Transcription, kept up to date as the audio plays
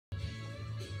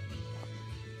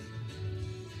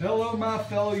Hello my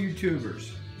fellow YouTubers.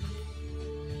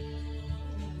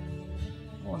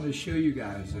 I wanted to show you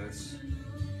guys this.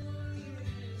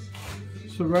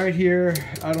 So right here,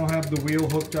 I don't have the wheel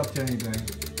hooked up to anything.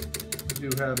 I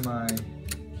do have my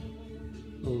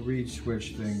little reed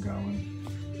switch thing going.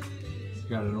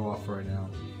 Got it off right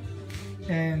now.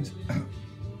 And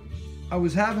I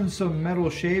was having some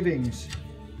metal shavings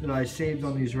that I saved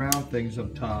on these round things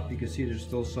up top. You can see there's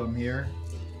still some here.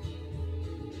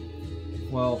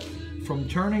 Well, from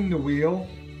turning the wheel,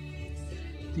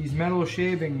 these metal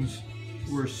shavings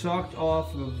were sucked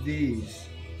off of these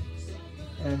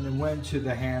and then went to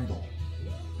the handle.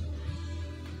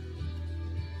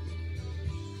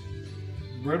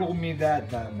 Riddle me that,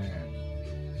 Batman.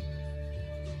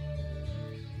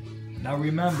 Now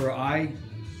remember, I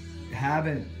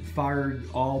haven't fired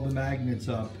all the magnets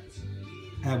up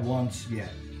at once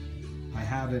yet. I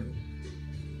haven't,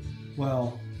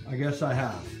 well, I guess I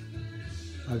have.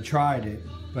 I've tried it,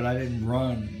 but I didn't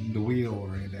run the wheel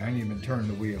or anything. I didn't even turn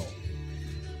the wheel.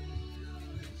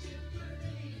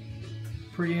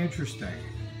 Pretty interesting.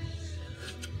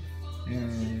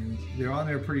 And they're on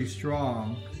there pretty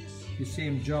strong. You see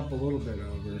them jump a little bit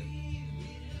over.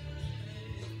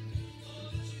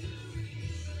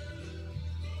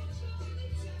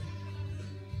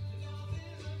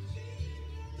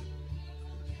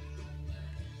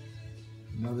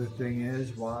 Another thing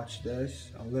is, watch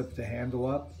this. I'll lift the handle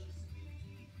up.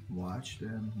 Watch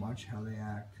them. Watch how they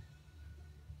act.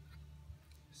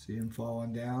 See them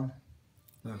falling down?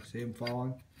 Look, see them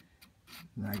falling?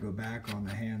 And I go back on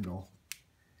the handle.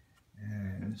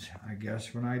 And I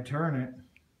guess when I turn it,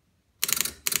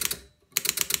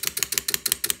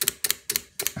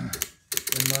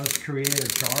 it must create a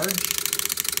charge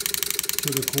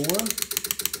to the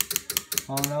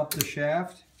core on up the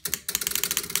shaft.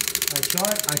 I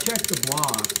checked the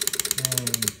block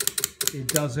and it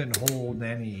doesn't hold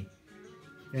any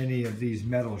of these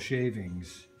metal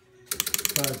shavings.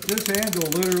 But this handle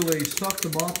literally sucked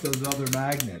them off those other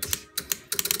magnets.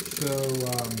 So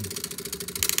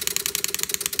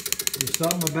there's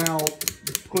something about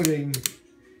putting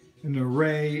an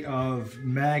array of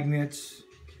magnets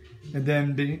and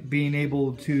then being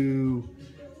able to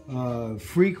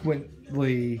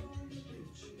frequently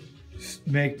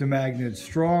make the magnets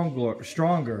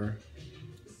stronger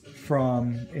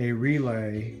from a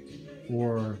relay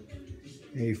or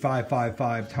a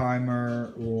 555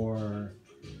 timer or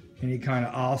any kind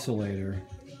of oscillator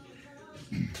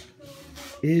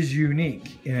is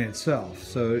unique in itself.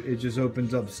 So it just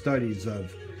opens up studies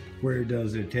of where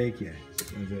does it take you.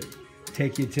 Does it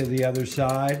take you to the other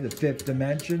side, the fifth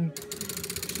dimension?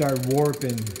 Start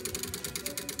warping.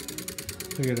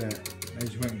 Look at that. I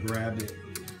just went and grabbed it.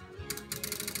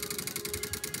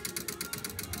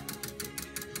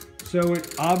 So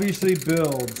it obviously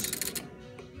builds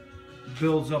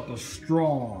up a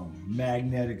strong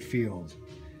magnetic field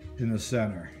in the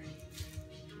center.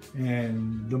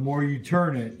 And the more you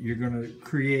turn it, you're going to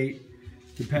create,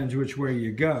 depends which way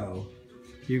you go,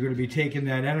 you're going to be taking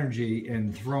that energy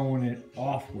and throwing it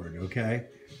offward, okay?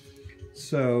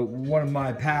 So one of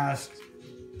my past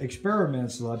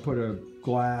experiments is I put a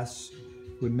glass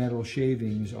with metal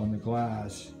shavings on the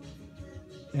glass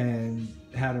and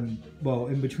had them, well,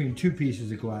 in between two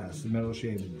pieces of glass, the metal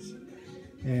shavings.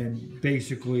 And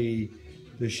basically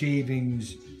the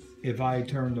shavings, if I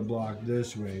turn the block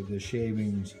this way, the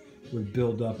shavings would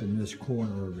build up in this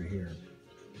corner over here.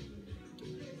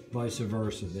 Vice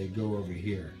versa, they go over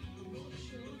here.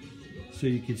 So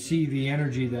you can see the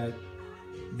energy that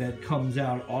comes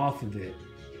out off of it.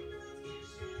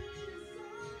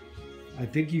 I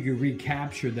think you could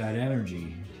recapture that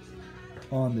energy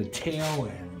on the tail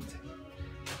end.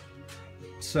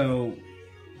 So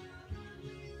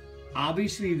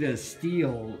obviously the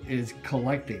steel is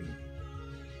collecting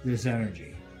this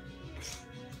energy.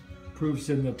 Proof's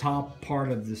in the top part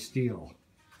of the steel.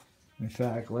 In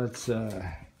fact, let's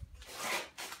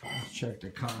check the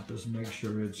compass, make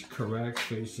sure it's correct,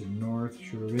 facing north.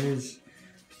 Sure it is.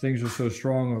 Things are so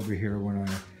strong over here when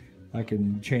I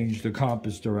can change the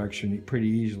compass direction pretty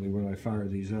easily when I fire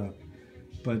these up.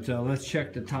 But let's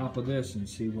check the top of this and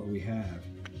see what we have.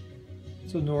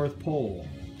 It's the North Pole.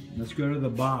 Let's go to the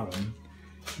bottom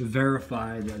to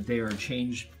verify that they are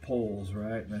changed poles,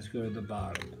 right? Let's go to the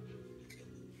bottom.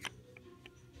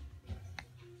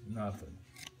 Nothing.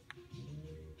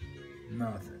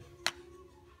 Nothing.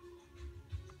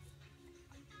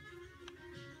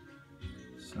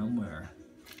 Somewhere.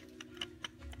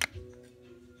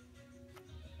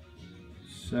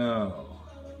 So,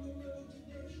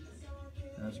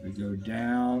 as we go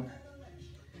down,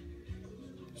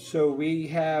 so we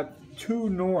have two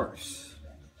norths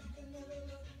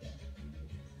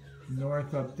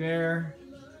north up there,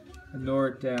 and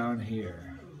north down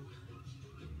here.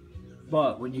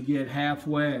 But when you get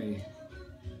halfway,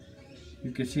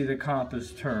 you can see the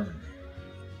compass turn.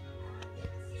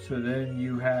 So then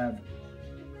you have,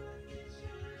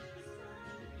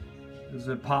 is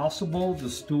it possible to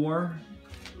store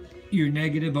your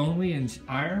negative only in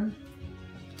iron?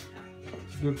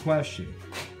 Good question.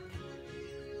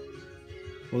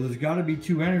 Well, there's got to be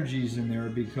two energies in there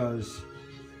because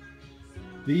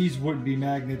these wouldn't be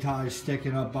magnetized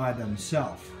sticking up by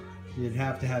themselves. You'd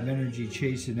have to have energy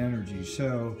chasing energy.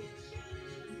 So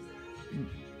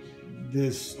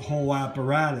this whole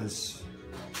apparatus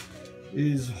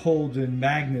is holding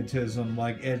magnetism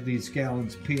like Ed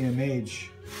Leedskalnin's PMH.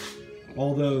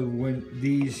 Although when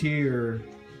these here,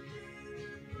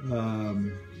 I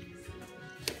mean,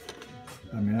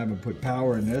 I haven't put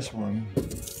power in this one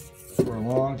for a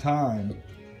long time,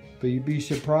 but you'd be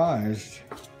surprised.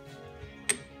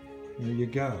 There you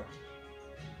go.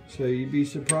 So you'd be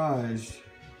surprised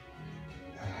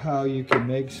how you can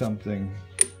make something.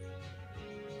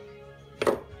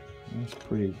 That's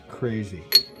pretty crazy.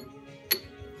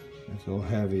 It's a little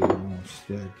heavy, it won't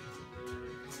stick.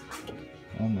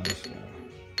 Almost.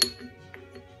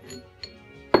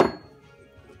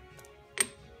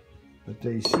 But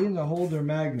they seem to hold their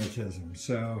magnetism.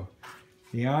 So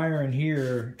the iron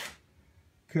here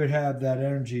could have that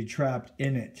energy trapped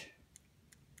in it.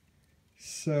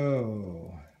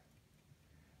 So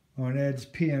on Ed's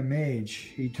PMH,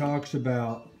 he talks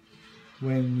about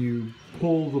when you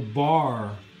pull the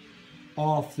bar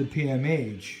off the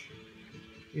PMH,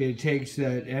 it takes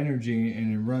that energy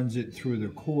and it runs it through the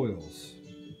coils.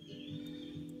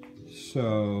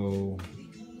 So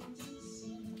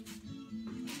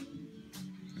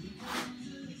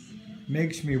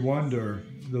makes me wonder,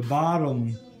 the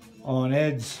bottom on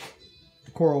Ed's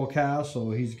Coral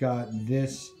Castle, he's got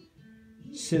this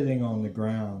sitting on the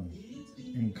ground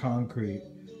in concrete.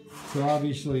 So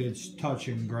obviously it's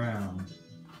touching ground.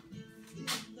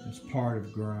 It's part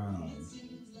of ground.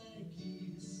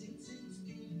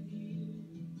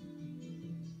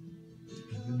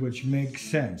 Which makes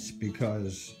sense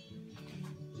because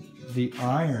the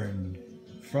iron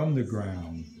from the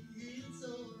ground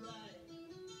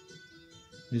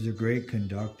is a great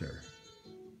conductor.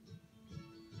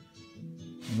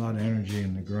 A lot of energy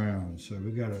in the ground, so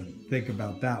we got to think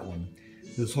about that one.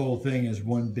 This whole thing is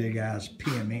one big ass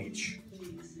PMH.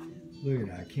 Look at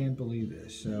that, I can't believe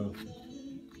this. So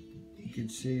you can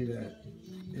see that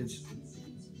it's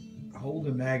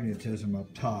holding magnetism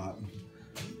up top.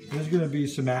 There's going to be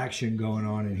some action going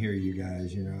on in here, you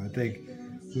guys. You know, I think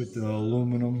with the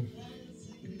aluminum,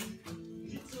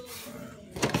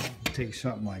 take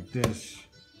something like this.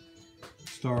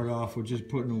 Start off with just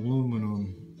putting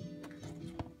aluminum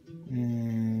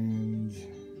and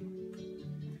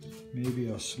maybe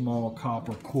a small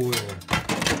copper coil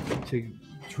to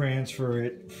transfer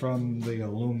it from the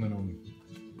aluminum.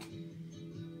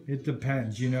 It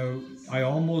depends, you know. I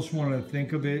almost want to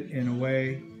think of it in a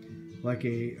way like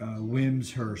a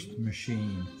Wimshurst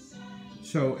machine.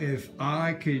 So if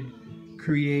I could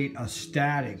create a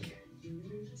static,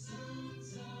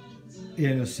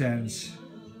 in a sense,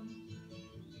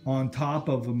 on top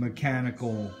of a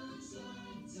mechanical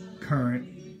current,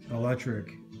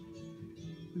 electric,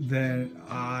 then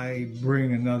I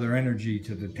bring another energy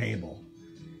to the table.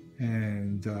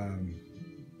 And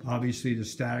obviously the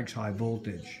static's high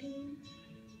voltage.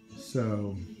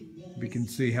 So we can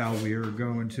see how we are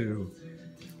going to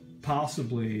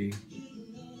possibly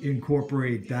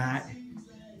incorporate that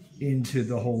into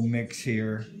the whole mix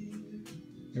here.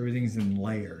 Everything's in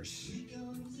layers.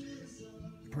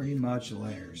 Pretty much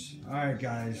layers. Alright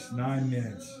guys, 9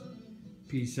 minutes.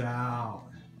 Peace out.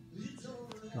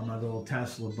 Got my little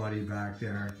Tesla buddy back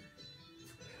there.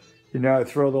 You know, I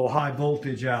throw a little high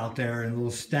voltage out there and a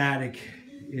little static.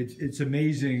 It's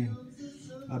amazing.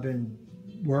 I've been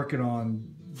working on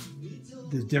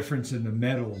the difference in the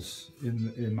metals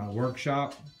in my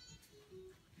workshop.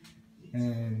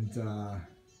 And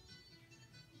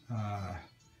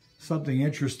something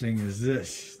interesting is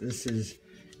this. This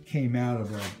came out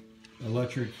of an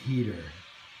electric heater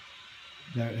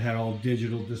that had all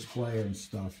digital display and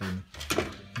stuff, and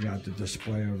you got the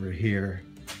display over here.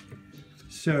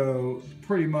 So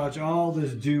pretty much all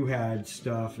this had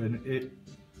stuff, and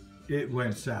it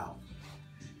went south.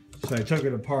 So I took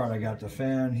it apart. I got the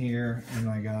fan here, and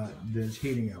I got this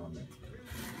heating element.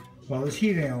 Well, this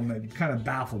heating element kind of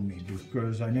baffled me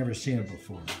because I never seen it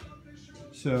before.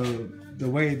 So the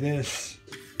way this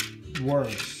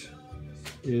works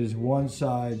is one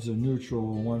side's a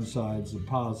neutral, one side's a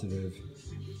positive.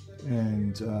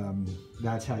 and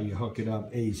that's how you hook it up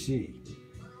AC.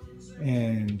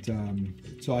 And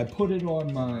so I put it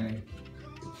on my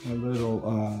little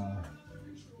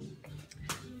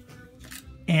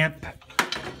amp.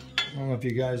 I don't know if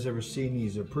you guys ever seen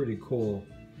these. They're pretty cool.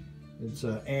 It's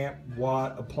an amp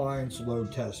watt appliance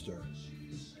load tester.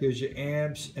 Gives you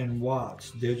amps and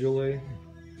watts digitally.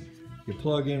 You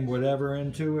plug in whatever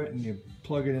into it and you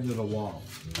plug it into the wall.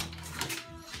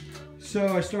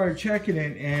 So I started checking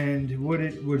it, and what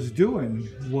it was doing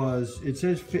was, it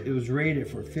says it was rated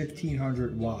for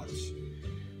 1500 watts.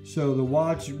 So the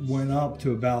watts went up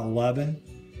to about 11,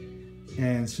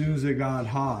 and as soon as it got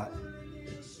hot,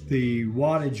 the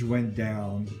wattage went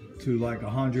down to like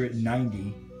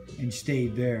 190 and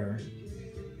stayed there,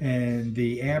 and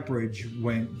the amperage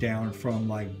went down from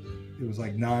like, it was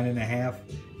like 9.5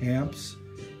 amps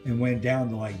and went down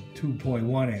to like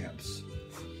 2.1 amps.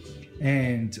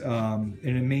 And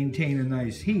it maintained a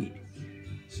nice heat.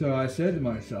 So I said to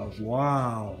myself,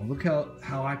 wow, look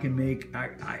how I can make,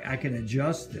 I can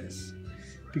adjust this.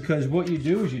 Because what you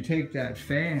do is you take that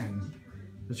fan,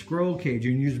 the squirrel cage,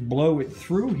 and you just blow it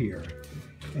through here,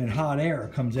 and hot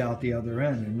air comes out the other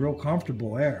end, and real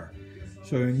comfortable air.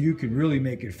 So you can really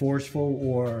make it forceful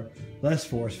or less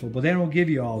forceful, but they don't give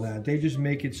you all that. They just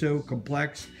make it so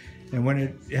complex, and when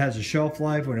it has a shelf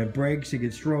life, when it breaks, it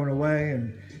gets thrown away,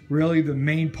 and really the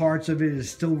main parts of it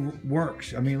still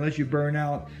works. I mean, unless you burn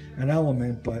out an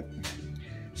element. But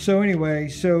so anyway,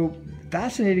 so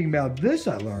fascinating about this,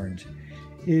 I learned,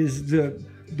 is the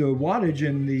wattage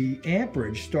and the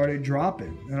amperage started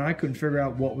dropping, and I couldn't figure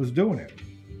out what was doing it.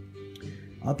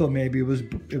 I thought maybe it was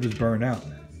burned out.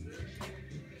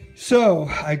 So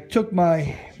I took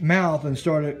my mouth and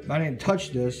started, I didn't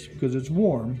touch this because it's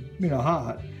warm, you know,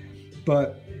 hot,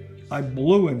 but I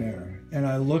blew in there and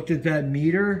I looked at that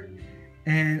meter,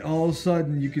 and all of a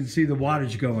sudden you can see the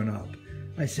wattage going up.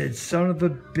 I said, son of a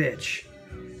bitch,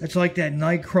 that's like that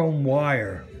nichrome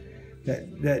wire,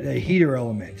 that heater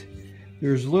element.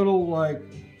 There's little like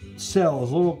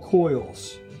cells, little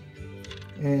coils,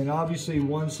 and obviously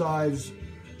one side's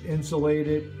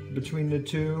insulated between the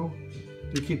two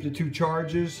to keep the two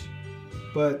charges,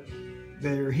 but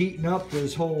they're heating up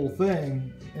this whole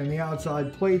thing, and the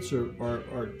outside plates are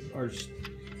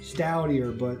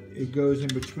stoutier, but it goes in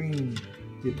between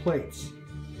the plates.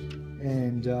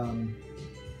 And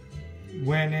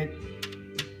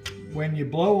when you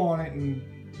blow on it and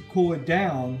cool it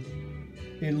down,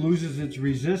 it loses its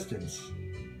resistance.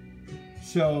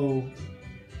 So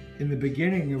in the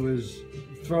beginning it was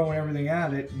throwing everything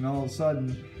at it, and all of a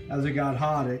sudden as it got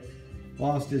hot it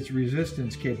lost its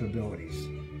resistance capabilities.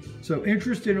 So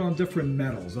interested on different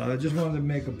metals. I just wanted to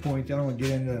make a point. I don't want to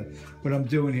get into what I'm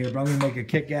doing here, but I'm going to make a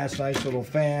kick-ass nice little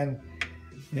fan,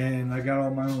 and I got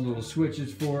all my own little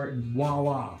switches for it, and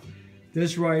voila.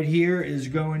 This right here is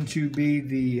going to be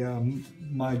the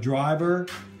my driver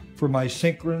for my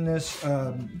synchronous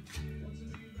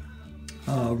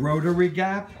rotary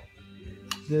gap.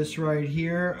 This right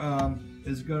here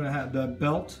is going to have the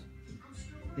belt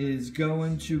is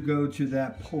going to go to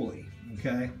that pulley,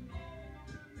 okay?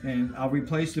 And I'll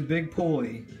replace the big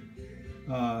pulley,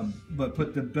 but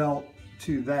put the belt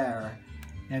to there,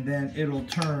 and then it'll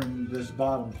turn this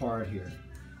bottom part here.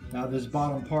 Now this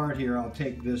bottom part here, I'll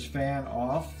take this fan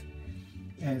off,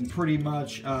 and pretty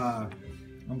much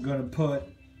I'm gonna put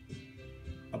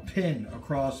a pin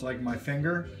across like my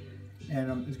finger,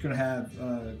 and it's gonna have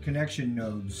connection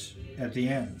nodes at the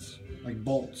ends, like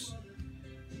bolts.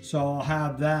 So I'll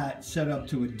have that set up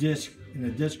to a disc, and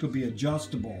the disc will be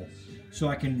adjustable, so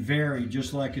I can vary,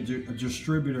 just like a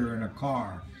distributor in a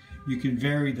car. You can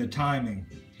vary the timing,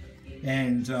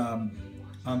 and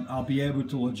I'll be able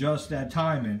to adjust that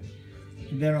timing.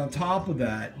 And then on top of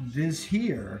that, this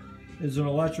here is an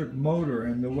electric motor,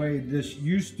 and the way this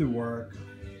used to work,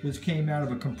 this came out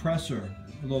of a compressor,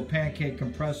 a little pancake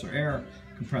compressor, air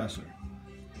compressor.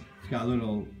 It's got a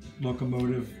little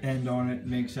locomotive end on it,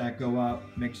 makes that go up,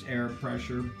 makes air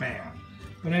pressure, bam.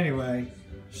 But anyway,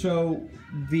 so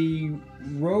the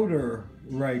rotor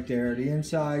right there, the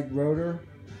inside rotor,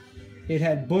 it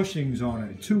had bushings on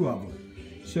it, 2 of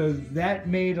them. So that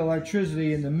made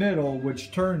electricity in the middle,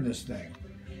 which turned this thing.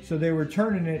 So they were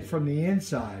turning it from the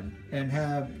inside and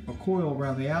have a coil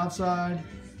around the outside,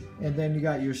 and then you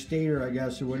got your stator, I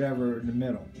guess, or whatever in the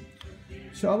middle.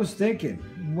 So I was thinking,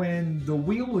 when the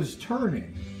wheel is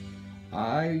turning,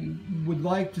 I would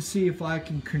like to see if I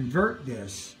can convert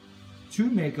this to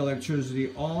make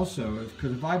electricity also,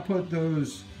 because if I put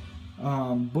those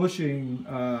bushing,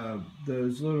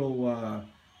 those little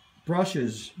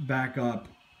brushes back up,